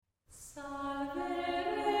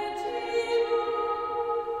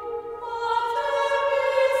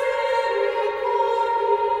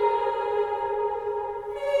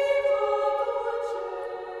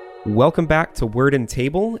Welcome back to Word and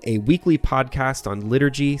Table, a weekly podcast on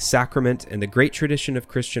liturgy, sacrament, and the great tradition of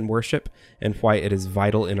Christian worship and why it is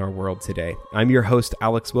vital in our world today. I'm your host,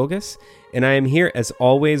 Alex Wilgus, and I am here as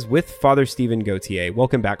always with Father Stephen Gautier.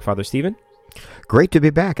 Welcome back, Father Stephen. Great to be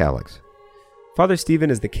back, Alex. Father Stephen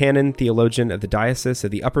is the canon theologian of the Diocese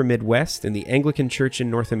of the Upper Midwest in the Anglican Church in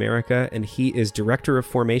North America, and he is Director of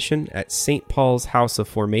Formation at St. Paul's House of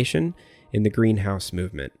Formation in the Greenhouse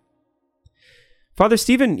Movement. Father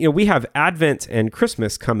Stephen, we have Advent and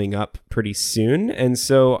Christmas coming up pretty soon, and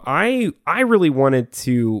so I really wanted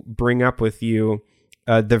to bring up with you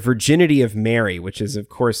the virginity of Mary, which is, of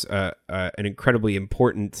course, an incredibly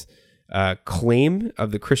important claim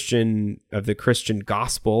of the Christian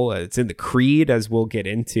gospel. It's in the Creed, as we'll get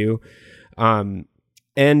into. But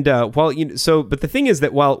the thing is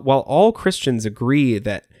that while all Christians agree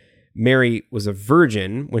that Mary was a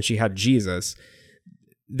virgin when she had Jesus,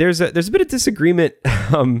 there's a bit of disagreement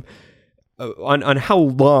on how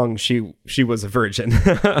long she was a virgin,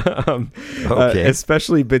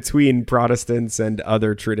 especially between Protestants and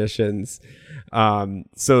other traditions.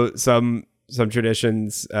 So some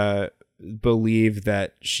traditions believe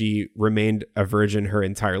that she remained a virgin her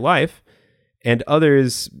entire life, and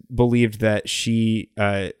others believed that she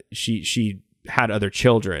had other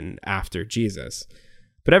children after Jesus.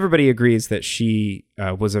 But everybody agrees that she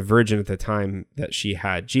was a virgin at the time that she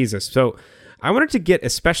had Jesus. So I wanted to get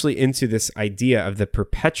especially into this idea of the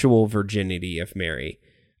perpetual virginity of Mary,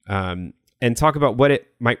 and talk about what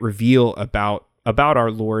it might reveal about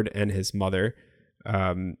our Lord and his mother,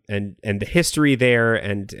 and the history there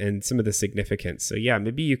and some of the significance. So yeah,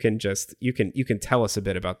 maybe you can tell us a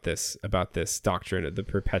bit about this doctrine of the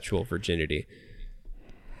perpetual virginity.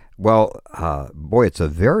 Well, it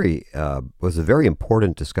was a very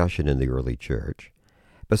important discussion in the early church,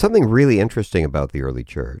 but something really interesting about the early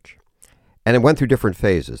church, and it went through different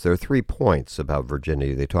phases. There are 3 points about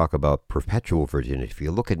virginity. They talk about perpetual virginity. If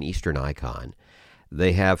you look at an Eastern icon,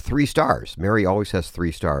 they have 3 stars. Mary always has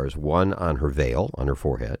 3 stars, 1 on her veil, on her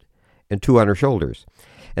forehead, and 2 on her shoulders.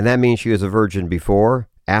 And that means she was a virgin before,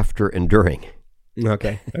 after, and during.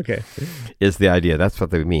 Okay. Is the idea. That's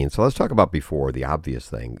what they mean. So let's talk about before, the obvious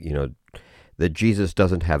thing, that Jesus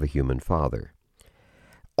doesn't have a human father.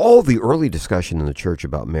 All the early discussion in the church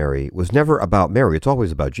about Mary was never about Mary. It's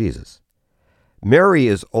always about Jesus. Mary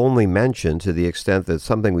is only mentioned to the extent that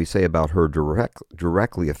something we say about her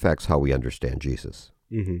directly affects how we understand Jesus.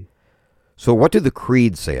 Mm-hmm. So what do the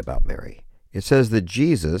creeds say about Mary? It says that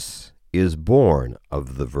Jesus is born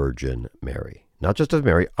of the Virgin Mary. Not just of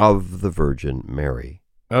Mary, of the Virgin Mary.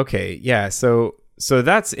 Okay, yeah. So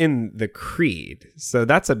that's in the Creed. So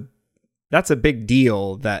that's a big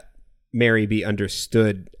deal that Mary be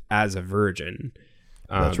understood as a virgin.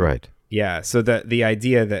 That's right. Yeah. So the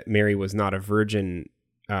idea that Mary was not a virgin,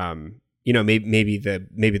 maybe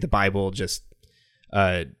the Bible just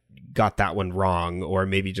got that one wrong, or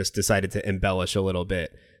maybe just decided to embellish a little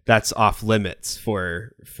bit. That's off limits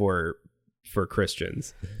for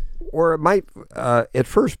Christians. Or it might, at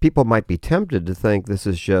first, people might be tempted to think this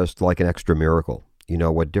is just like an extra miracle.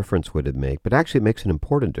 What difference would it make? But actually it makes an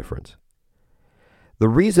important difference. The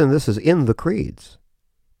reason this is in the creeds,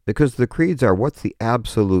 because the creeds are what's the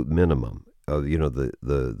absolute minimum of,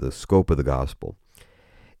 the scope of the gospel,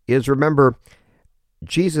 is, remember,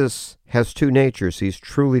 Jesus has 2 natures. He's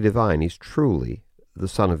truly divine. He's truly the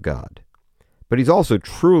Son of God. But he's also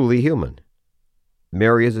truly human.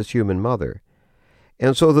 Mary is his human mother.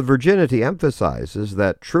 And so the virginity emphasizes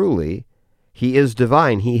that truly he is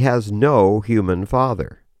divine. He has no human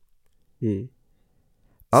father.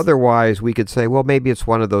 Otherwise, we could say, well, maybe it's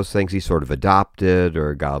one of those things he sort of adopted,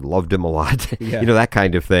 or God loved him a lot, yeah. That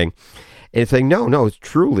kind of thing. And it's saying, no, it's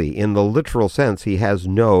truly, in the literal sense, he has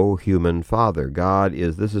no human father.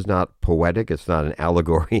 This is not poetic. It's not an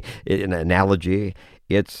allegory, an analogy.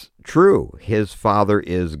 It's true. His father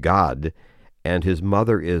is God, and his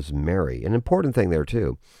mother is Mary. An important thing there,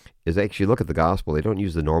 too, is actually look at the gospel. They don't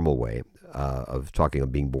use the normal way of talking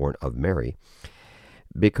of being born of Mary,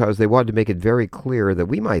 because they wanted to make it very clear that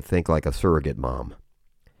we might think like a surrogate mom.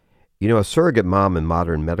 A surrogate mom in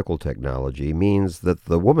modern medical technology means that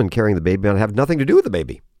the woman carrying the baby might have nothing to do with the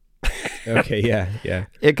baby. Okay, yeah.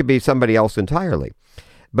 It could be somebody else entirely.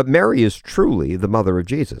 But Mary is truly the mother of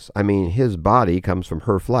Jesus. I mean, his body comes from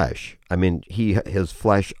her flesh. I mean, his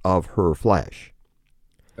flesh of her flesh.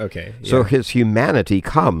 Okay. Yeah. So his humanity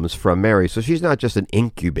comes from Mary. So she's not just an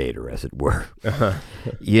incubator, as it were. Uh-huh.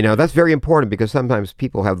 That's very important, because sometimes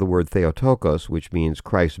people have the word Theotokos, which means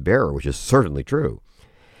Christ bearer, which is certainly true.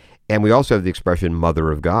 And we also have the expression Mother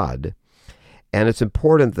of God. And it's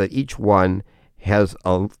important that each one has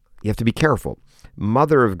you have to be careful.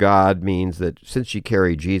 Mother of God means that since she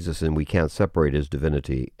carried Jesus and we can't separate his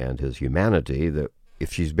divinity and his humanity, that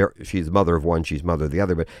if she's the mother of one, she's mother of the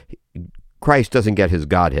other, but Christ doesn't get his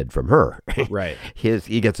Godhead from her. Right.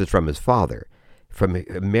 He gets it from his Father. From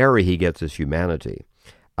Mary, he gets his humanity.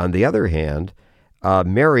 On the other hand,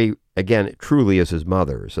 Mary, again, truly is his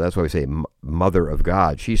mother. So that's why we say mother of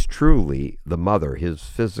God. She's truly the mother. His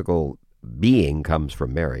physical being comes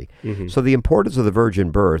from Mary. Mm-hmm. So the importance of the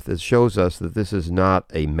virgin birth shows us that this is not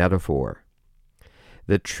a metaphor,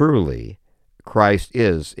 that truly Christ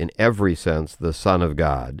is, in every sense, the Son of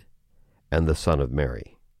God and the Son of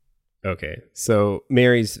Mary. Okay, so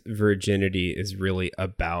Mary's virginity is really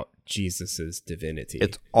about Jesus's divinity.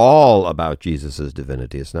 It's all about Jesus's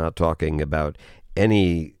divinity. It's not talking about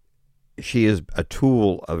any... She is a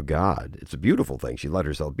tool of God. It's a beautiful thing. She let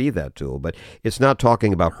herself be that tool, but it's not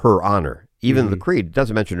talking about her honor. Even the Creed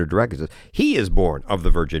doesn't mention her directly. It says, he is born of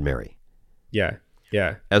the Virgin Mary. Yeah,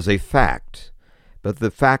 yeah. As a fact. But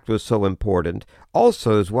the fact was so important.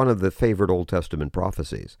 Also is one of the favorite Old Testament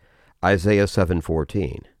prophecies. Isaiah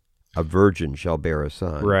 7:14. A virgin shall bear a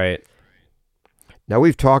son. Right. Now,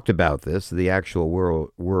 we've talked about this. The actual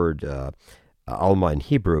word Alma in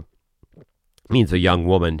Hebrew means a young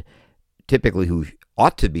woman, typically who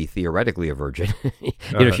ought to be theoretically a virgin.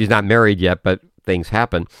 She's not married yet, but things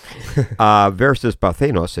happen. Versus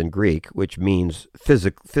Parthenos in Greek, which means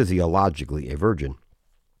physiologically a virgin.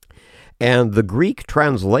 And the Greek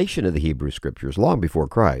translation of the Hebrew Scriptures, long before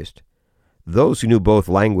Christ, those who knew both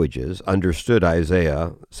languages understood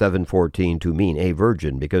Isaiah 7:14 to mean a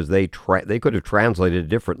virgin, because they could have translated it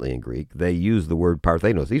differently in Greek. They used the word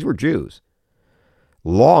Parthenos. These were Jews,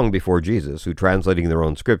 long before Jesus, who translating their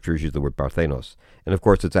own scriptures used the word Parthenos. And of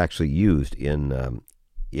course, it's actually used in the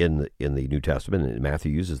New Testament, and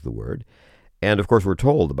Matthew uses the word. And of course, we're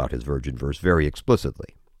told about his virgin verse very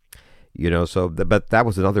explicitly. But that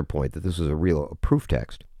was another point, that this was a proof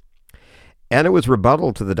text. And it was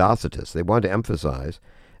rebuttal to the Docetists. They wanted to emphasize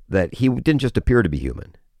that he didn't just appear to be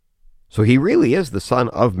human. So he really is the Son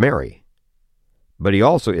of Mary, but he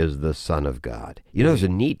also is the Son of God. There's a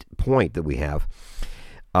neat point that we have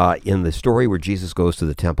in the story where Jesus goes to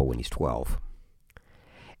the temple when he's 12.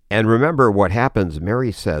 And remember what happens,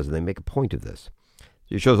 Mary says, and they make a point of this.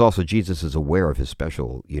 It shows also Jesus is aware of his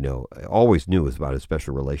special, always knew about his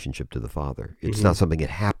special relationship to the Father. It's not something that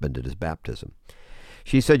happened at his baptism.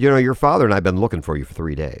 She said, your father and I have been looking for you for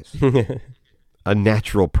 3 days. A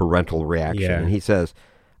natural parental reaction. Yeah. And he says,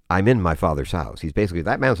 I'm in my Father's house. He's basically,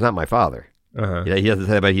 that man's not my father. Uh-huh. He doesn't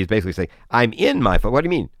say that, but he's basically saying, I'm in my Father. What do you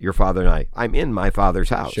mean, your father and I? I'm in my Father's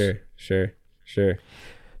house. Sure.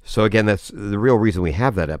 So again, that's the real reason we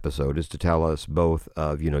have that episode, is to tell us both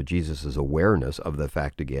of, Jesus' awareness of the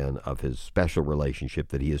fact, again, of his special relationship,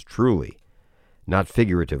 that he is truly, not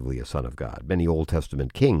figuratively, a son of God. Many Old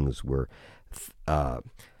Testament kings were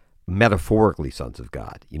metaphorically sons of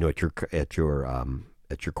God.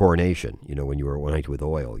 At your coronation, when you were anointed with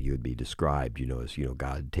oil, you would be described, as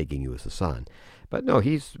God taking you as a son. But no,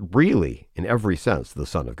 he's really, in every sense, the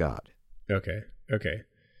Son of God. Okay.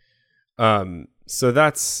 So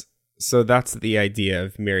that's the idea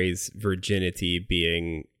of Mary's virginity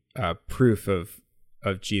being proof of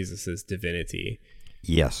Jesus's divinity.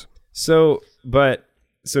 Yes. So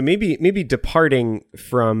maybe departing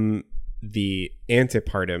from the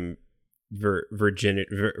antepartum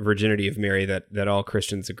virginity of Mary that all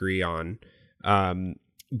Christians agree on,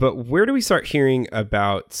 but where do we start hearing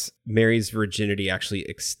about Mary's virginity actually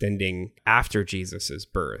extending after Jesus's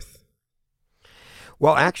birth?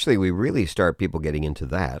 Well, actually, we really start people getting into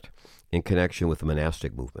that in connection with the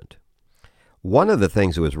monastic movement. One of the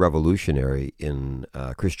things that was revolutionary in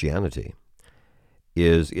Christianity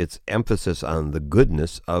is its emphasis on the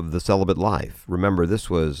goodness of the celibate life. Remember, this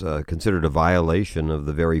was considered a violation of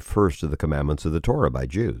the very first of the commandments of the Torah by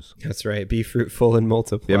Jews. That's right. Be fruitful and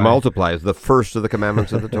multiply. It multiplies, the first of the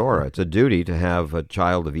commandments of the Torah. It's a duty to have a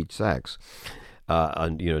child of each sex.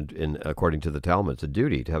 According to the Talmud, it's a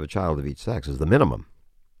duty to have a child of each sex is the minimum.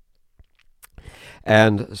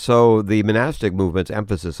 And so the monastic movement's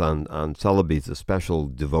emphasis on celibacy is a special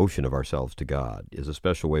devotion of ourselves to God, is a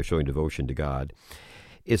special way of showing devotion to God.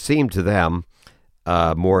 It seemed to them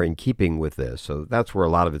more in keeping with this. So that's where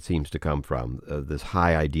a lot of it seems to come from, this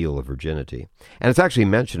high ideal of virginity. And it's actually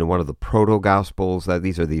mentioned in one of the proto-gospels, that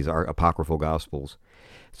these are apocryphal gospels.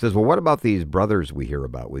 It says, well, what about these brothers we hear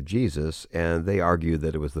about with Jesus? And they argue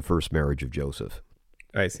that it was the first marriage of Joseph.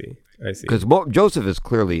 I see. Because Joseph is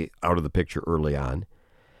clearly out of the picture early on,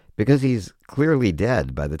 because he's clearly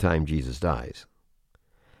dead by the time Jesus dies.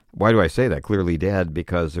 Why do I say that? Clearly dead,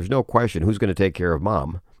 because there's no question who's going to take care of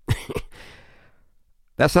mom.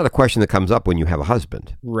 That's not a question that comes up when you have a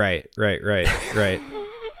husband. Right.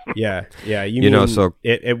 Yeah. So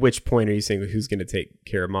at which point are you saying who's going to take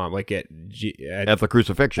care of mom? Like at the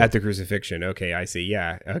crucifixion. At the crucifixion. Okay, I see.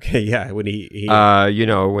 Yeah. Okay. Yeah. When he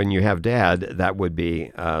when you have dad, that would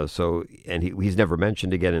be and he's never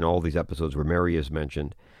mentioned again in all these episodes where Mary is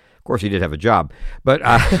mentioned. Of course, he did have a job, but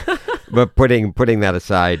but putting that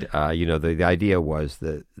aside, the idea was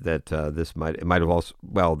that this might have also,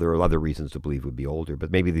 well, there are other reasons to believe it would be older,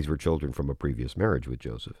 but maybe these were children from a previous marriage with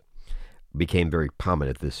Joseph. Became very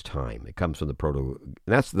prominent at this time. It comes from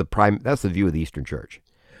that's the view of the Eastern Church,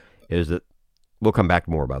 is that we'll come back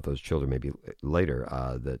more about those children maybe later.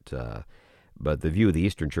 But the view of the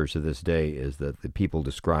Eastern Church to this day is that the people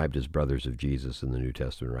described as brothers of Jesus in the New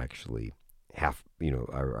Testament are actually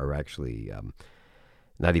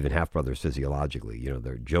not even half brothers physiologically.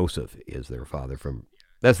 Joseph is their father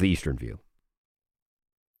that's the Eastern view.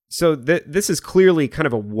 So this is clearly kind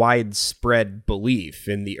of a widespread belief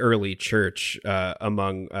in the early church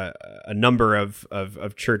among a number of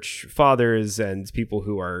church fathers and people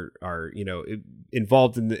who are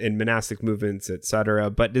involved in monastic movements,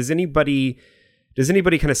 etc. But does anybody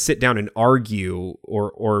kind of sit down and argue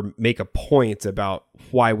or make a point about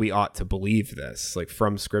why we ought to believe this, like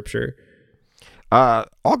from Scripture?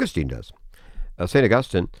 Augustine does. St.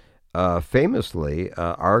 Augustine famously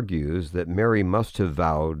argues that Mary must have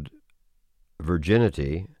vowed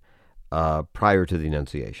virginity prior to the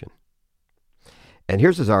Annunciation. And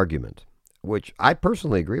here's his argument, which I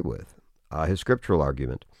personally agree with. His scriptural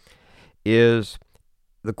argument is,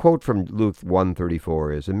 the quote from Luke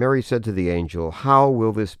 1:34 is, "And Mary said to the angel, 'How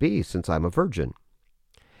will this be, since I'm a virgin?'"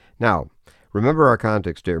 Now, remember our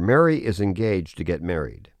context here. Mary is engaged to get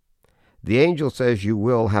married. The angel says, "You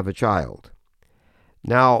will have a child."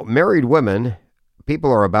 Now, married women,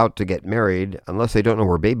 people are about to get married, unless they don't know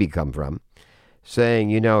where baby come from,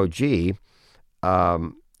 saying, how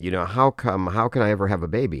can I ever have a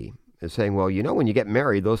baby? Is saying, well, when you get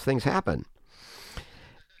married, those things happen.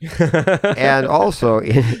 And also,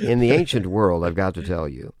 in the ancient world, I've got to tell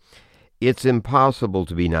you, it's impossible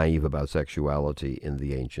to be naive about sexuality in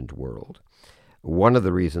the ancient world. One of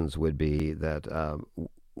the reasons would be that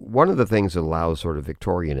one of the things that allows sort of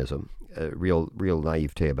Victorianism, real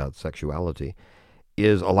naivete about sexuality,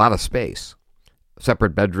 is a lot of space,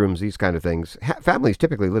 separate bedrooms, these kind of things. Families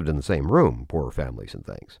typically lived in the same room, poorer families and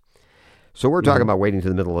things. So we're talking about waiting to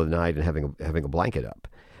the middle of the night and having a blanket up.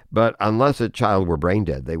 But unless a child were brain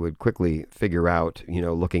dead, they would quickly figure out,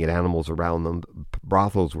 looking at animals around them.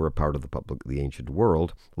 Brothels were a part of the ancient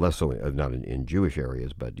world, less so not in Jewish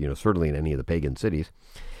areas, but certainly in any of the pagan cities.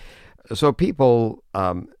 So people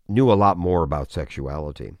knew a lot more about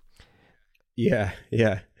sexuality. Yeah.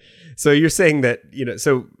 So you're saying that,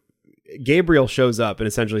 so Gabriel shows up and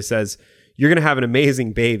essentially says, "You're going to have an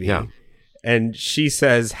amazing baby." Yeah. And she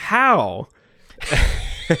says, "How?"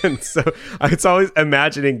 And so it's always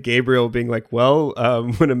imagining Gabriel being like, "Well,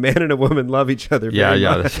 when a man and a woman love each other very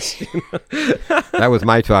much." That was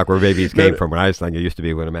my talk where babies came from when I was young. It used to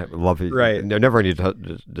be when a man loved each other. Right. There never any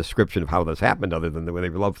description of how this happened other than when they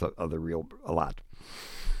loved other a lot.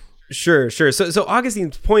 Sure. So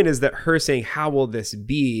Augustine's point is that her saying, "How will this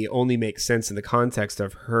be?" only makes sense in the context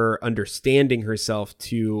of her understanding herself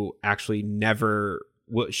to actually never,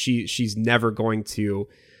 she's never going to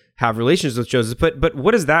have relations with Joseph. But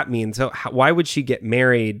what does that mean? So why would she get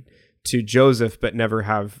married to Joseph but never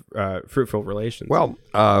have fruitful relations? Well,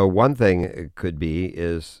 one thing it could be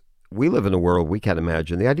is we live in a world we can't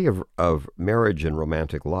imagine. The idea of marriage and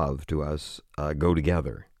romantic love to us go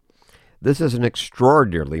together. This is an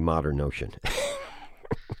extraordinarily modern notion.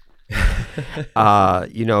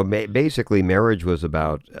 Basically, marriage was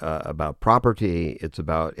about property.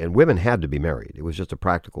 And women had to be married. It was just a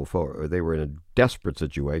practical they were in a desperate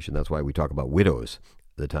situation. That's why we talk about widows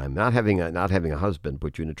at the time. Not having a husband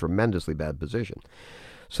put you in a tremendously bad position.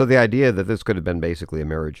 So the idea that this could have been basically a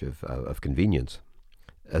marriage of convenience,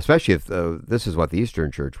 especially if this is what the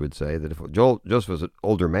Eastern Church would say, that if Joseph was an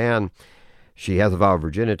older man, she has a vow of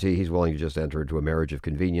virginity, he's willing to just enter into a marriage of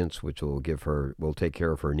convenience, which will take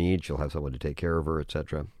care of her needs. She'll have someone to take care of her,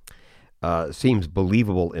 etc. Seems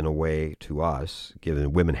believable in a way to us,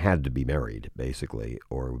 given women had to be married, basically,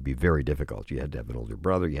 or it would be very difficult. You had to have an older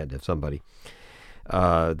brother, you had to have somebody.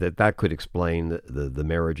 That could explain the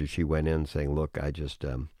marriage as she went in, saying, "Look, I've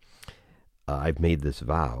made this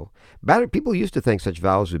vow." People used to think such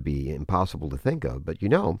vows would be impossible to think of, but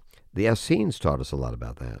the Essenes taught us a lot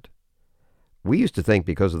about that. We used to think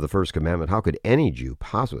because of the first commandment, how could any Jew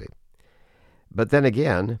possibly? But then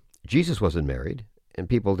again, Jesus wasn't married, and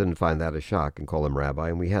people didn't find that a shock and call him rabbi.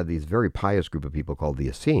 And we had these very pious group of people called the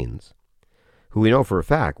Essenes, who we know for a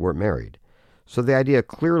fact weren't married. So the idea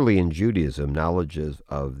clearly in Judaism, knowledge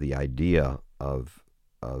of the idea of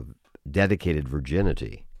dedicated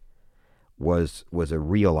virginity was a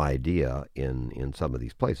real idea in some of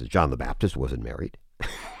these places. John the Baptist wasn't married.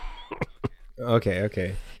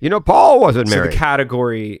 Okay. Paul wasn't married. So the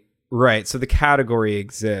category, right? So the category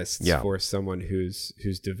exists Yeah. for someone who's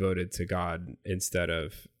devoted to God instead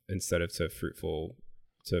of to fruitful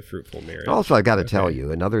marriage. Also, I got to tell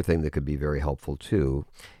you, another thing that could be very helpful too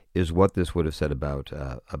is what this would have said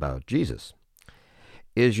about Jesus.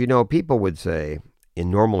 Is, people would say, in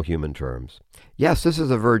normal human terms, yes, this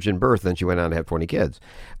is a virgin birth, then she went on to have 20 kids.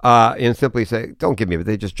 And simply say, don't give me, but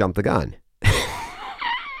they just jumped the gun.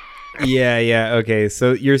 Yeah. Okay.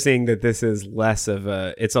 So you're saying that this is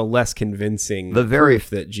it's a less convincing proof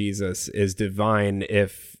that Jesus is divine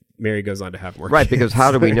if Mary goes on to have more right, kids. Because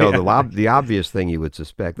how do we know? The obvious thing you would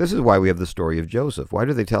suspect, this is why we have the story of Joseph. Why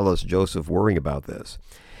do they tell us Joseph worrying about this?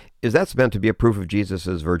 Is that's meant to be a proof of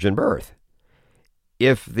Jesus' virgin birth.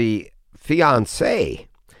 If the fiancé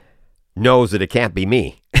knows that it can't be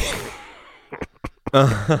me,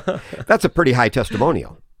 that's a pretty high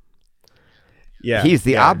testimonial. Yeah, he's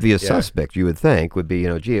the obvious suspect, you would think, would be,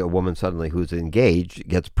 a woman suddenly who's engaged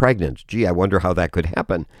gets pregnant. Gee, I wonder how that could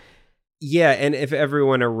happen. Yeah, and if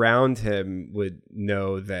everyone around him would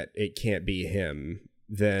know that it can't be him,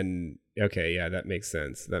 then, okay, yeah, that makes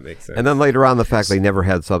sense. And then later on, the fact they never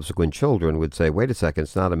had subsequent children would say, wait a second,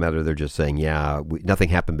 it's not a matter they're just saying, nothing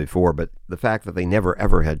happened before, but the fact that they never,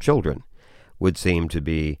 ever had children would seem to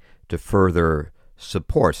be to further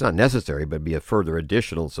support. It's not necessary, but be a further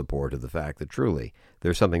additional support of the fact that truly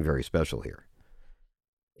there's something very special here.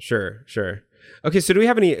 Sure. Okay, so do we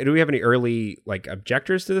have any early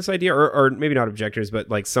objectors to this idea, or maybe not objectors,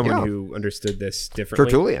 but someone who understood this differently?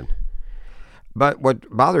 Tertullian. But what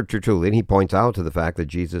bothered Tertullian, he points out to the fact that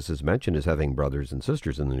Jesus is mentioned as having brothers and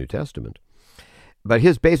sisters in the New Testament. But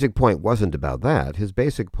his basic point wasn't about that. His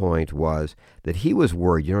basic point was that he was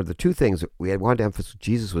worried. The two things we had wanted to emphasize: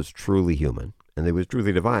 Jesus was truly human, and he was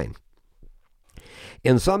truly divine.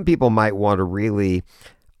 And some people might want to really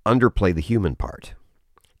underplay the human part.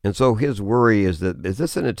 And so his worry is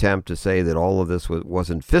this an attempt to say that all of this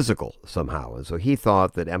wasn't physical somehow? And so he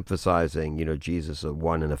thought that emphasizing, Jesus as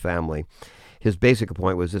one in a family, his basic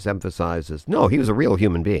point was this emphasizes, no, he was a real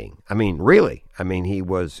human being. I mean, really. I mean, he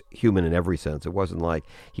was human in every sense. It wasn't like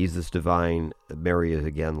he's this divine, Mary is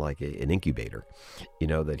again like an incubator,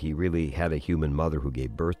 that he really had a human mother who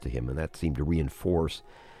gave birth to him. And that seemed to reinforce,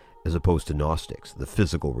 as opposed to Gnostics, the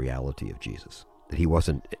physical reality of Jesus, that he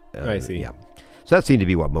wasn't. I see. Yeah. So that seemed to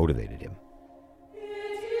be what motivated him.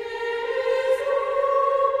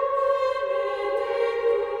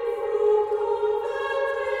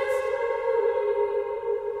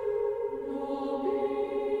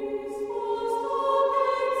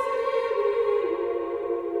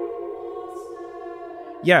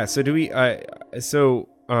 Yeah. So do we?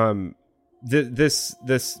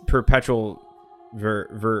 This perpetual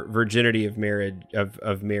virginity of marriage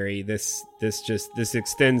of Mary. This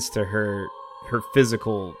extends to her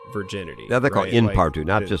physical virginity. Now they call it in part two,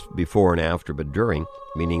 not the, just before and after, but during,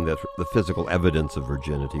 meaning that the physical evidence of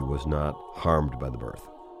virginity was not harmed by the birth.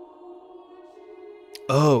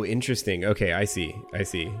 Oh, interesting. Okay, I see.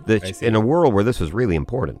 In a world where this is really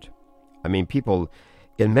important, I mean, people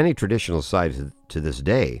in many traditional societies to this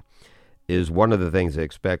day, is one of the things they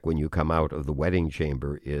expect when you come out of the wedding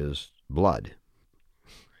chamber is blood.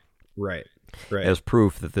 Right. As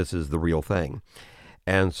proof that this is the real thing.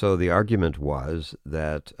 And so the argument was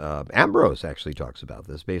that Ambrose actually talks about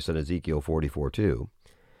this based on Ezekiel 44:2.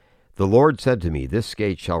 The Lord said to me, this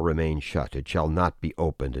gate shall remain shut, it shall not be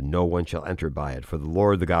opened, and no one shall enter by it, for the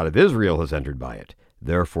Lord the God of Israel has entered by it.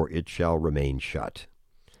 Therefore it shall remain shut.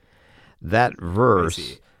 That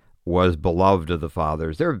verse was beloved of the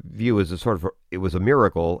fathers. Their view is it was a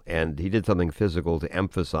miracle, and he did something physical to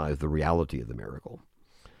emphasize the reality of the miracle.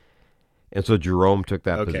 And so Jerome took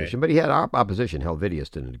that position, but he had opposition. Helvidius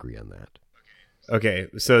didn't agree on that. Okay,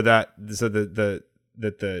 so the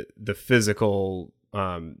physical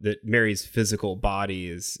that Mary's physical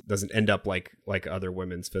body doesn't end up like other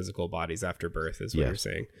women's physical bodies after birth, is what you're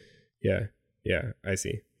saying. Yeah, I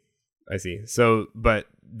see. So, but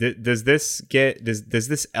does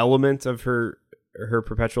this element of her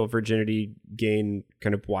perpetual virginity gain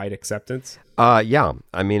kind of wide acceptance? Yeah.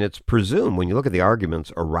 I mean, it's presumed when you look at the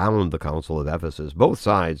arguments around the Council of Ephesus, both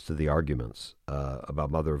sides to the arguments about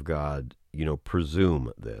Mother of God,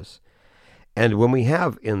 presume this. And when we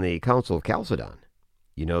have in the Council of Chalcedon,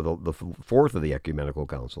 the fourth of the ecumenical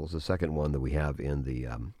councils, the second one that we have in the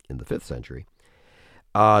 5th century,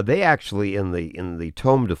 They actually, in the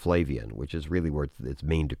Tome de Flavian, which is really where its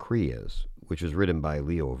main decree is, which was written by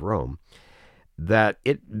Leo of Rome, that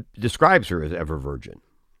it describes her as ever virgin.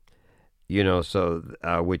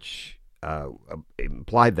 Which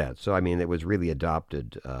implied that. So, I mean, it was really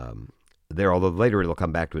adopted there, although later it'll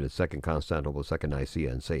come back to it at Second Constantinople, Second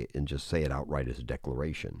Nicaea, and just say it outright as a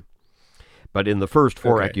declaration. But in the first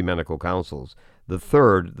four ecumenical councils, the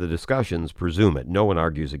third, the discussions presume it. No one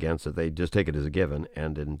argues against it. They just take it as a given.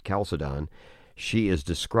 And in Chalcedon, she is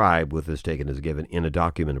described with this taken as a given in a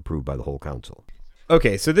document approved by the whole council.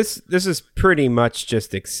 Okay, so this is pretty much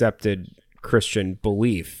just accepted Christian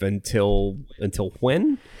belief until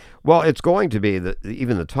when? Well, it's going to be,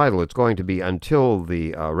 even the title, it's going to be until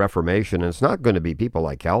the Reformation, and it's not going to be people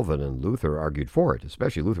like Calvin and Luther argued for it.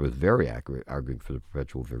 Especially Luther was very accurate, arguing for the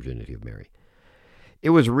perpetual virginity of Mary.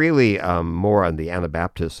 It was really more on the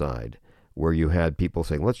Anabaptist side, where you had people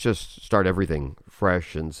saying, let's just start everything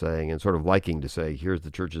fresh, and sort of liking to say, here's the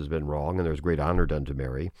church has been wrong, and there's great honor done to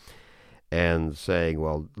Mary, and saying,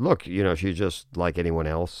 well, look, she's just like anyone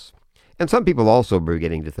else. And some people also were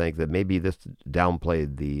beginning to think that maybe this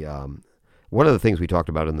downplayed the, one of the things we talked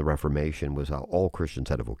about in the Reformation was how all Christians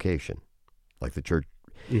had a vocation, like the church.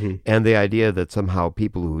 Mm-hmm. And the idea that somehow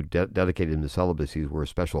people who dedicated them to celibacy were a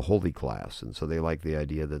special holy class. And so they liked the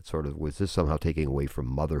idea that sort of, was this somehow taking away from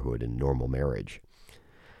motherhood and normal marriage?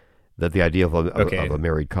 That the idea of a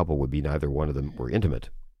married couple would be neither one of them were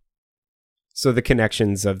intimate. So the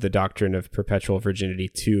connections of the doctrine of perpetual virginity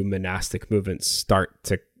to monastic movements start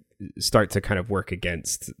to kind of work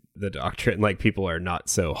against the doctrine. Like, people are not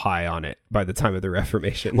so high on it by the time of the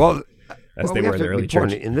Reformation. Well, as they were in the early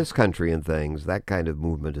church. In this country and things, that kind of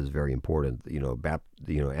movement is very important.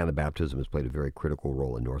 Anabaptism has played a very critical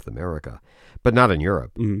role in North America, but not in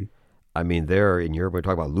Europe. Mm-hmm. I mean, there in Europe, we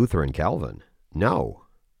talk about Luther and Calvin. No.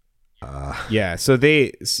 So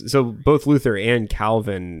both Luther and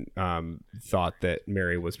Calvin thought that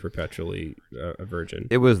Mary was perpetually a virgin.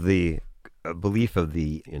 It was the belief of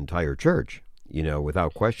the entire church,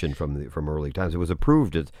 without question from early times. It was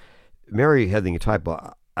approved as Mary had the type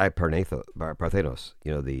of Parthenos,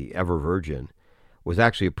 the ever virgin, was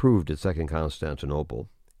actually approved at Second Constantinople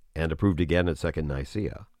and approved again at Second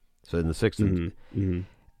Nicaea. So in the sixth.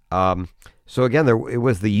 So again, it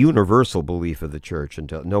was the universal belief of the church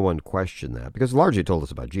until no one questioned that, because largely it told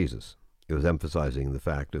us about Jesus. It was emphasizing the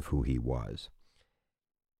fact of who he was.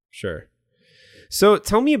 Sure. So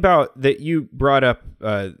tell me about that. You brought up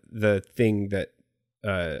the thing that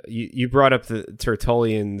you brought up the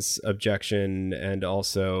Tertullian's objection, and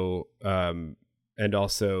also the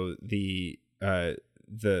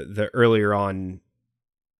earlier on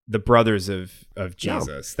the brothers of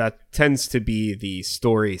Jesus. Yeah. That tends to be the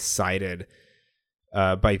story cited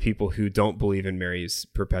by people who don't believe in Mary's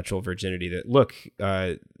perpetual virginity. That look,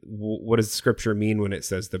 what does Scripture mean when it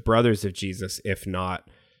says the brothers of Jesus, if not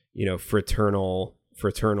fraternal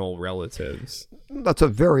relatives? That's a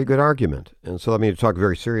very good argument. And so let me talk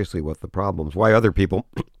very seriously what the problems, why other people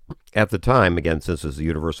at the time, again, since it's a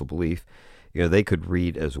universal belief, they could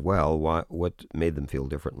read as well what made them feel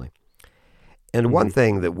differently. And one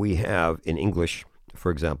thing that we have in English, for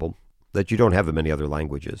example, that you don't have in many other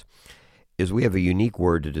languages, is we have a unique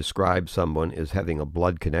word to describe someone as having a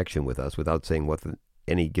blood connection with us without saying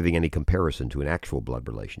giving any comparison to an actual blood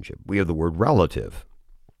relationship. We have the word relative.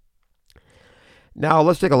 Now,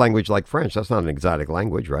 let's take a language like French. That's not an exotic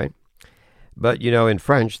language, right? But, in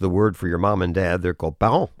French, the word for your mom and dad, they're called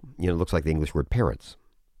parents. It looks like the English word parents,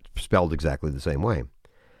 spelled exactly the same way.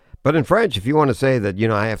 But in French, if you want to say that,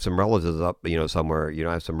 I have some relatives up, somewhere,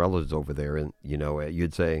 I have some relatives over there, and,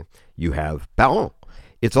 you'd say you have parents.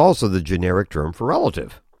 It's also the generic term for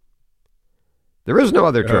relative. There is no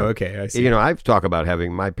other term. Oh, okay, I see. I've talked about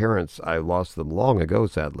having my parents. I lost them long ago,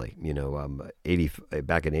 sadly.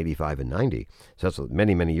 Back in 85 and 90. So that's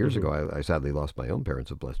many, many years ago. I sadly lost my own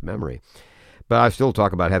parents of blessed memory. But I still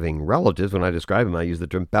talk about having relatives. When I describe them, I use the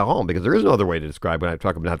term parents, because there is no other way to describe when I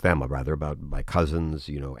talk about them, rather about my cousins,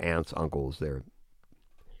 aunts, uncles. They're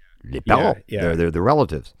les parents. Yeah. They're the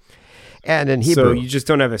relatives. And in Hebrew, so you just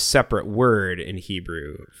don't have a separate word in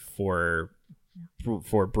Hebrew for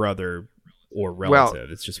brother or relative.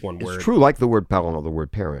 Well, it's just one word. It's true, like the word parent or the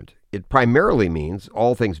word parent. It primarily means,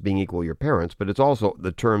 all things being equal, your parents, but it's also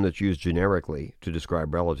the term that's used generically to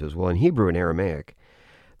describe relatives. Well, in Hebrew and Aramaic,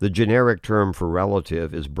 the generic term for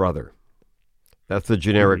relative is brother. That's the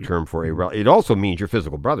generic term for a relative. It also means your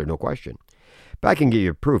physical brother, no question. But I can give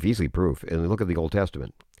you easily proof, and look at the Old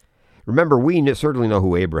Testament. Remember, we certainly know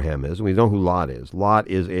who Abraham is, and we know who Lot is. Lot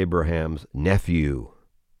is Abraham's nephew,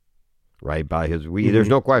 right? There's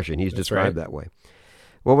no question. He's described that way.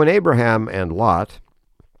 Well, when Abraham and Lot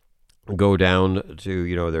go down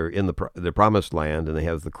to, they're in the promised land, and they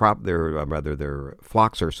have the crop. Their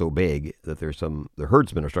flocks are so big that the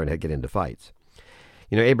herdsmen are starting to get into fights.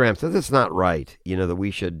 Abraham says it's not right, that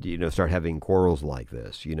we should, start having quarrels like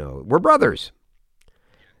this. We're brothers.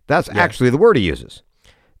 That's actually the word he uses.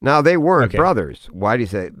 Now, they weren't brothers. Why do you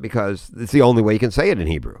say it? Because it's the only way you can say it in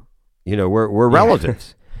Hebrew. We're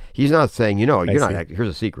relatives. He's not saying, you're not, here's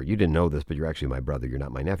a secret. You didn't know this, but you're actually my brother. You're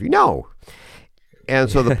not my nephew. No. And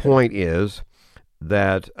so the point is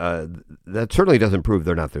that that certainly doesn't prove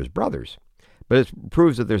they're not their brothers, but it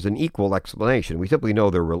proves that there's an equal explanation. We simply know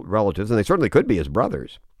they're relatives, and they certainly could be his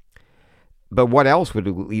brothers. But what else would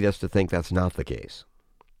lead us to think that's not the case?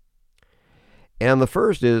 And the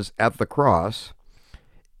first is, at the cross,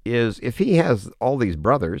 is if he has all these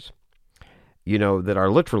brothers, that are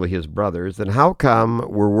literally his brothers, then how come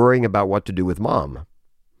we're worrying about what to do with mom?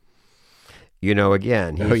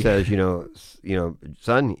 Again, he says,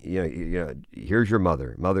 son, here's your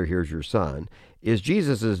mother. Mother, here's your son.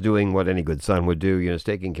 Jesus is doing what any good son would do, is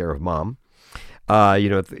taking care of mom.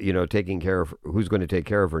 Taking care of who's going to take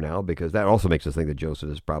care of her now, because that also makes us think that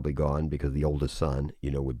Joseph is probably gone, because the oldest son,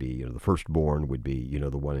 would be, the firstborn would be,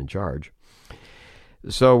 the one in charge.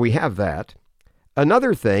 So we have that.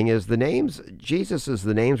 Another thing is the names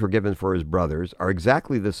were given for his brothers are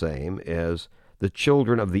exactly the same as the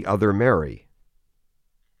children of the other Mary,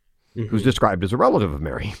 who's described as a relative of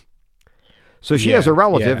Mary. So she has a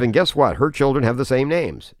relative, and guess what? Her children have the same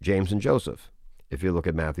names, James and Joseph. If you look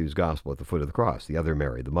at Matthew's gospel at the foot of the cross, the other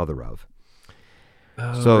Mary, the mother of.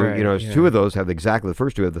 Two of those have the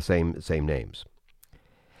first two have the same names.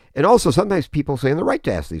 And also sometimes people say, and they're right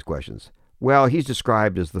to ask these questions, well, he's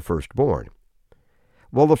described as the firstborn.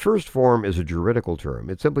 Well, the first form is a juridical term.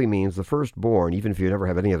 It simply means the firstborn, even if you never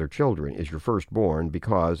have any other children, is your firstborn,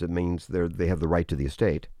 because it means they have the right to the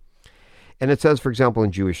estate. And it says, for example,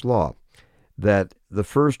 in Jewish law, that the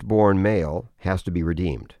firstborn male has to be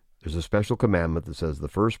redeemed. There's a special commandment that says the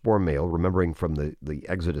firstborn male, remembering from the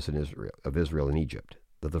exodus of Israel in Egypt,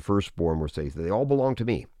 that the firstborn were saying, they all belong to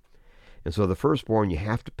me. And so the firstborn, you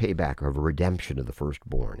have to pay back, or have a redemption of the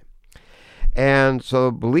firstborn. And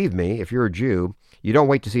so, believe me, if you're a Jew, you don't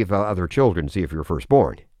wait to see if other children see if you're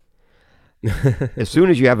firstborn. As soon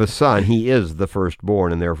as you have a son, he is the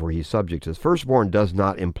firstborn, and therefore he's subject to this. Firstborn does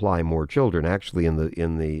not imply more children. Actually, in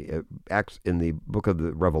the book of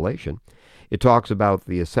the Revelation, it talks about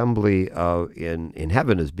the assembly in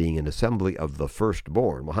heaven as being an assembly of the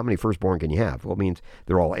firstborn. Well, how many firstborn can you have? Well, it means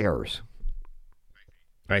they're all heirs.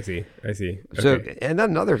 I see. Okay. So, and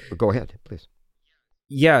then go ahead, please.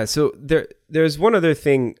 Yeah. So there's one other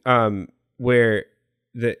thing where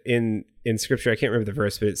in Scripture, I can't remember the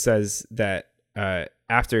verse, but it says that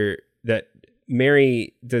after that,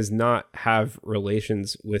 Mary does not have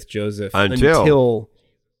relations with Joseph until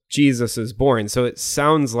Jesus is born. So it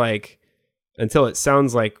sounds like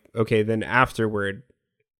okay, then afterward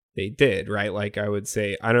they did, right? Like I would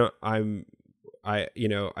say, I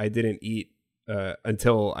didn't eat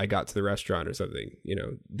until I got to the restaurant or something,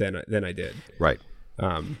 then I did. Right.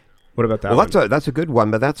 What about that? Well, that's a good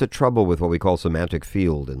one, but that's a trouble with what we call semantic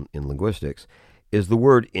field in linguistics. Is the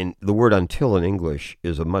word until in English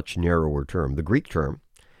is a much narrower term. The Greek term,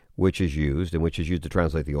 which is used to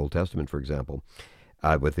translate the Old Testament, for example,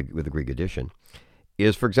 with the Greek edition,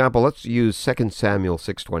 is, for example, let's use 2 Samuel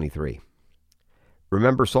 6:23.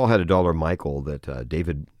 Remember, Saul had a daughter, Michal, that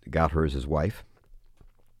David got her as his wife,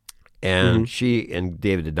 and she and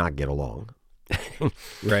David did not get along.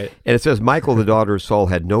 Right. And it says, Michal, the daughter of Saul,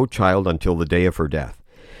 had no child until the day of her death.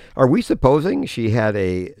 Are we supposing she had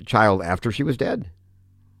a child after she was dead?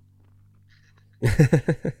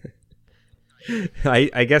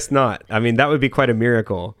 I guess not. I mean, that would be quite a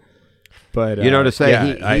miracle. But to say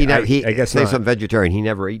I guess say not. some vegetarian, he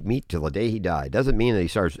never ate meat till the day he died, doesn't mean that he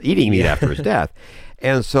starts eating meat after his death.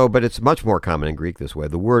 And so, but it's much more common in Greek this way.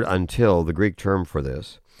 The word until, the Greek term for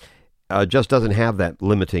this, just doesn't have that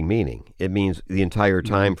limiting meaning. It means the entire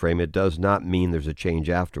time frame. It does not mean there's a change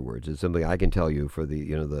afterwards. It's simply, I can tell you for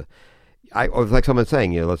like someone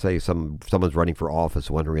saying, let's say someone's running for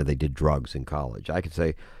office wondering if they did drugs in college. I could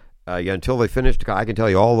say, until they finished, I can tell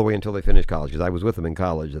you all the way until they finished college, because I was with them in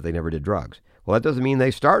college, that they never did drugs. Well, that doesn't mean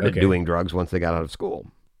they started doing drugs once they got out of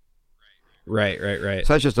school. Right.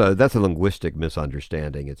 So that's a linguistic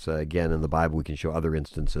misunderstanding. It's, again, in the Bible, we can show other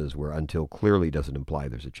instances where until clearly doesn't imply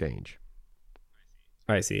there's a change.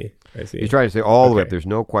 I see. He's trying to say all the way up. There's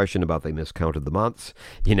no question about they miscounted the months,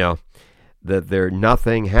 that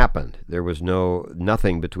nothing happened. There was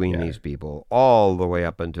nothing between these people all the way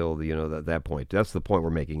up until that point. That's the point we're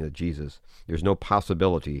making, that Jesus, there's no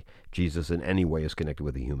possibility Jesus in any way is connected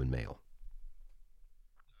with a human male.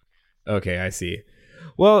 Okay, I see.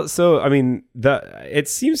 Well, so I mean, it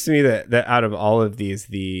seems to me that out of all of these,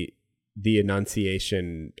 the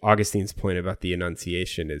Annunciation, Augustine's point about the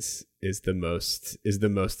Annunciation is the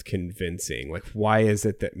most convincing. Like, why is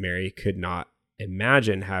it that Mary could not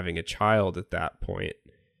imagine having a child at that point?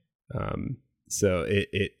 So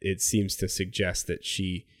it seems to suggest that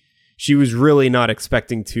she was really not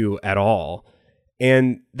expecting to at all.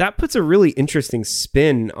 And that puts a really interesting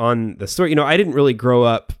spin on the story. I didn't really grow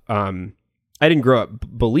up. I didn't grow up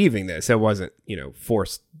believing this. I wasn't,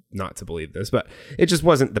 forced not to believe this, but it just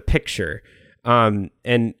wasn't the picture. And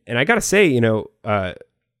I gotta say,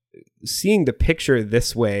 seeing the picture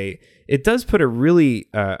this way, it does put a really,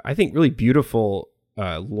 I think, really beautiful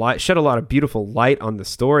light, shed a lot of beautiful light on the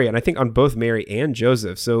story, and I think on both Mary and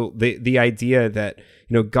Joseph. So the idea that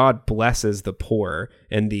God blesses the poor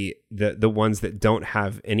and the ones that don't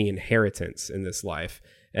have any inheritance in this life,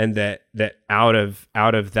 and that out of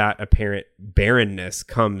that apparent barrenness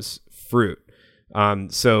comes fruit.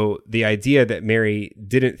 So the idea that Mary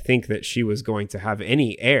didn't think that she was going to have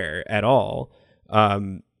any heir at all,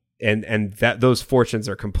 and that those fortunes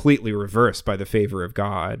are completely reversed by the favor of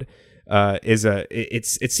God,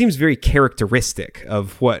 it seems very characteristic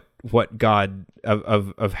of what God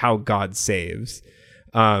of how God saves.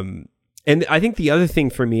 And I think the other thing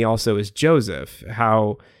for me also is Joseph,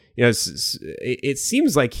 how it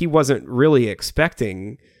seems like he wasn't really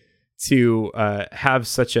expecting to have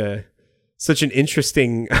such an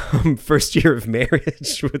interesting first year of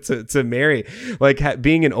marriage to Mary, like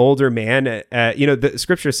being an older man. The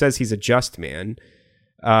scripture says he's a just man.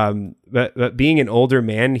 But being an older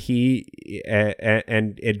man, he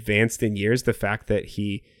and advanced in years, the fact that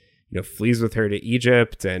he flees with her to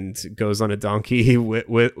Egypt and goes on a donkey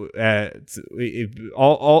with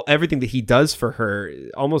all everything that he does for her,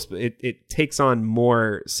 almost it takes on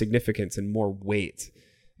more significance and more weight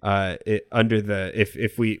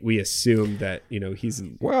if we assume that he's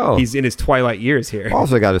in his twilight years here.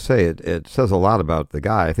 Also, got to say it says a lot about the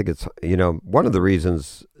guy. I think it's one of the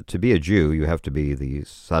reasons to be a Jew, you have to be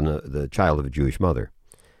the child of a Jewish mother.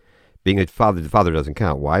 Being a father, the father doesn't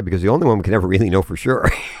count. Why? Because the only one we can ever really know for sure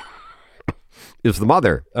is the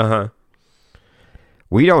mother.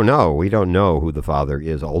 We don't know who the father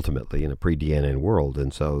is ultimately in a pre-DNA world,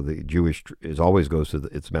 and so the Jewish always goes to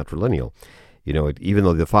it's matrilineal. Even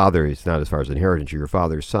though the father is not, as far as inheritance, you're your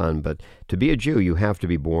father's son, but to be a Jew, you have to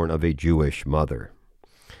be born of a Jewish mother,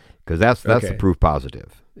 because that's the proof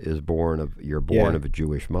positive, you're born of a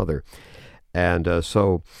Jewish mother. And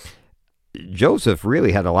so Joseph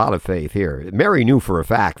really had a lot of faith here. Mary knew for a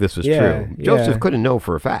fact this was true. Joseph couldn't know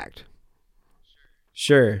for a fact.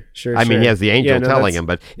 Sure. I mean, he has the angel telling him,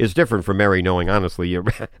 but it's different from Mary knowing, honestly.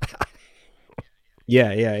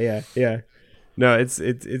 Yeah. No, it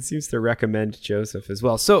seems to recommend Joseph as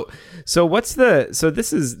well. So this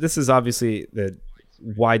is obviously the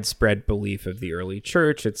widespread belief of the early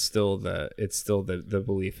church. It's still the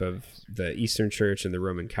belief of the Eastern Church and the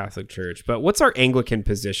Roman Catholic Church. But what's our Anglican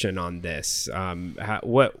position on this?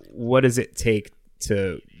 What does it take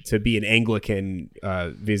to be an Anglican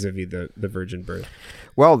vis-a-vis the virgin birth?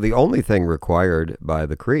 Well, the only thing required by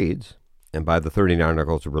the creeds and by the 39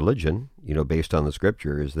 Articles of Religion, based on the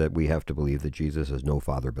scripture, is that we have to believe that Jesus has no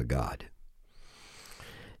father but God.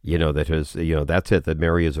 That's it, that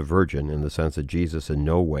Mary is a virgin in the sense that Jesus in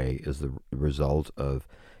no way is the result of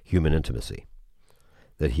human intimacy.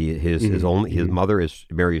 That his mother is,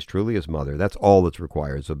 Mary is truly his mother. That's all that's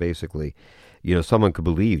required. So basically, someone could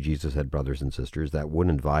believe Jesus had brothers and sisters. That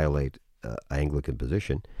wouldn't violate Anglican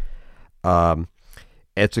position.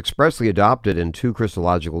 It's expressly adopted in two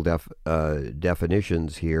Christological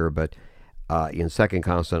definitions here, but in Second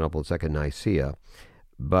Constantinople and Second Nicaea.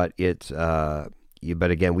 But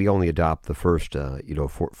but again, we only adopt the first,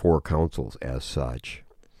 four councils as such.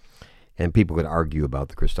 And people could argue about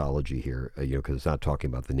the Christology here, because it's not talking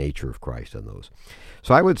about the nature of Christ on those.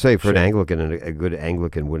 So I would say for an Anglican, and a good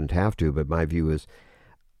Anglican wouldn't have to, but my view is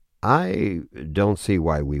I don't see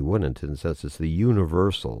why we wouldn't, in the sense it's the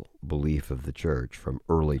universal belief of the church from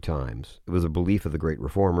early times. It was a belief of the great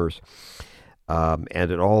reformers, and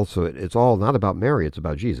it's all not about Mary, it's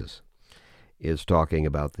about Jesus. It's talking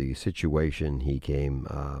about the situation he came,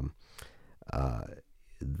 of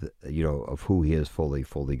who he is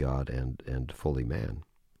fully God and fully man.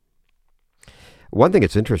 One thing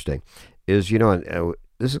that's interesting is, and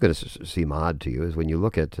this is going to seem odd to you, is when you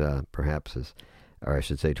look at or I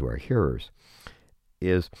should say to our hearers,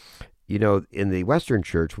 is, in the Western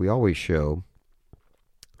Church, we always show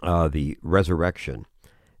the resurrection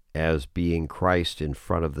as being Christ in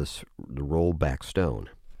front of the rolled back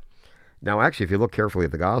stone. Now, actually, if you look carefully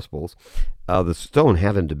at the Gospels, the stone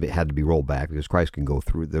had to be rolled back because Christ can go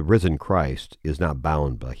through. The risen Christ is not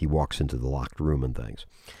bound, but he walks into the locked room and things.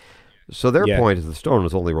 So their point is the stone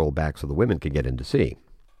was only rolled back so the women could get in to see,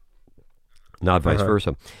 not vice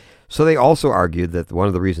versa. So they also argued that one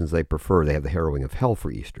of the reasons they have the harrowing of hell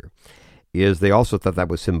for Easter is they also thought that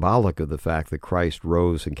was symbolic of the fact that Christ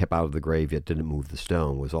rose and kept out of the grave yet didn't move the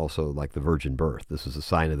stone, was also like the virgin birth. This is a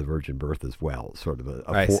sign of the virgin birth as well, sort of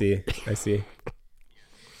I see.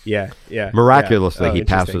 Yeah. Miraculously, Yeah. Oh, he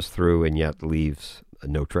passes through and yet leaves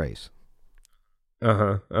no trace.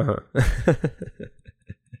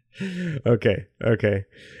 Okay.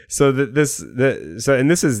 So this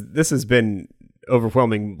has been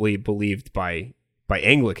overwhelmingly believed by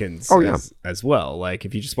Anglicans as well. Like,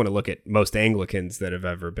 if you just want to look at most Anglicans that have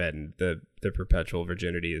ever been, the perpetual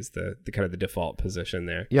virginity is the kind of the default position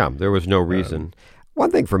there. Yeah, there was no reason.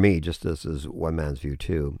 One thing for me, just as is one man's view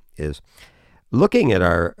too, is looking at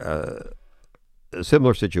our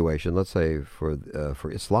similar situation. Let's say for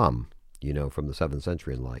Islam, from the 7th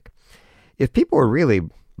century and like, if people were really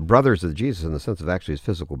brothers of Jesus in the sense of actually his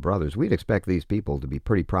physical brothers, we'd expect these people to be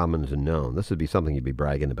pretty prominent and known. This would be something you'd be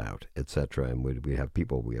bragging about, etc. And we have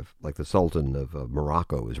like the Sultan of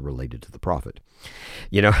Morocco is related to the Prophet.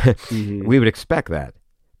 We would expect that.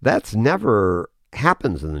 That's never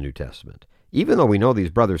happens in the New Testament. Even though we know these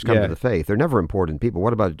brothers come to the faith, they're never important people.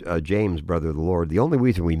 What about James, brother of the Lord? The only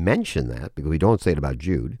reason we mention that, because we don't say it about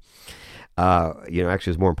Jude,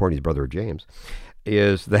 actually it's more important he's brother of James,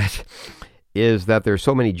 is that there's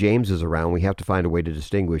so many Jameses around, we have to find a way to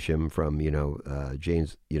distinguish him from,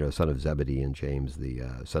 James, son of Zebedee, and James, the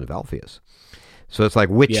son of Alphaeus. So it's like,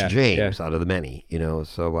 which James out of the many,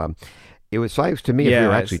 So it was nice to me if we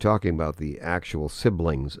were actually talking about the actual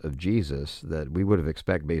siblings of Jesus that we would have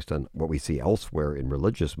expected based on what we see elsewhere in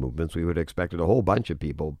religious movements. We would have expected a whole bunch of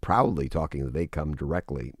people proudly talking that they come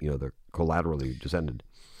directly, they're collaterally descended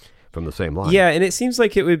from the same line. Yeah, and it seems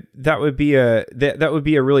like that would be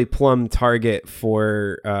a really plumb target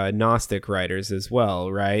for Gnostic writers as well,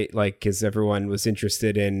 right? Like, because everyone was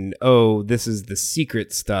interested in, this is the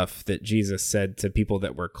secret stuff that Jesus said to people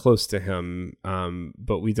that were close to him,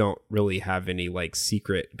 but we don't really have any like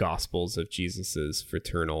secret gospels of Jesus's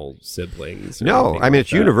fraternal siblings. No, I mean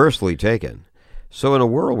it's universally taken. So in a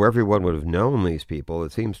world where everyone would have known these people,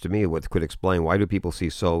 it seems to me what could explain why do people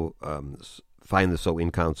find this so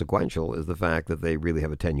inconsequential is the fact that they really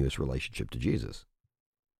have a tenuous relationship to Jesus.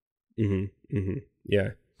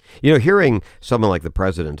 Yeah. Hearing someone like the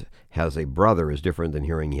president has a brother is different than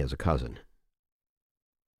hearing he has a cousin.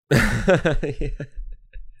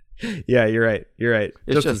 Yeah, you're right.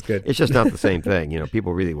 It's as good. It's just not the same thing.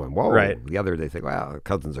 People really went, whoa. Right. The other, they think, wow,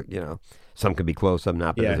 cousins are, some can be close, some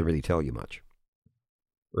not, but it doesn't really tell you much.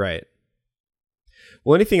 Right.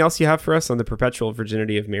 Well, anything else you have for us on the perpetual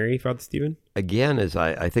virginity of Mary, Father Stephen? Again,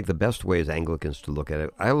 I think the best way as Anglicans to look at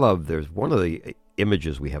it, there's one of the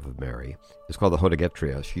images we have of Mary. It's called the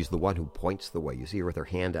Hodegetria. She's the one who points the way. You see her with her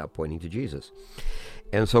hand out pointing to Jesus.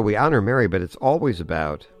 And so we honor Mary, but it's always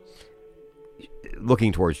about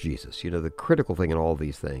looking towards Jesus. The critical thing in all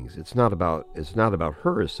these things, it's not about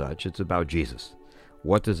her as such, it's about Jesus.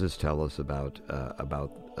 What does this tell us about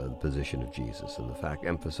the position of Jesus and the fact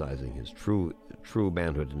emphasizing his true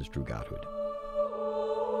manhood and his true godhood?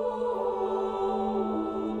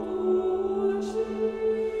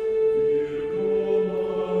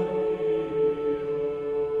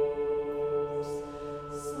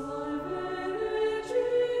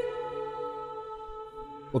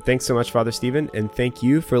 Well, thanks so much, Father Stephen, and thank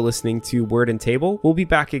you for listening to Word and Table. We'll be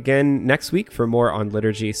back again next week for more on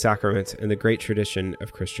liturgy, sacrament, and the great tradition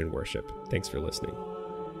of Christian worship. Thanks for listening.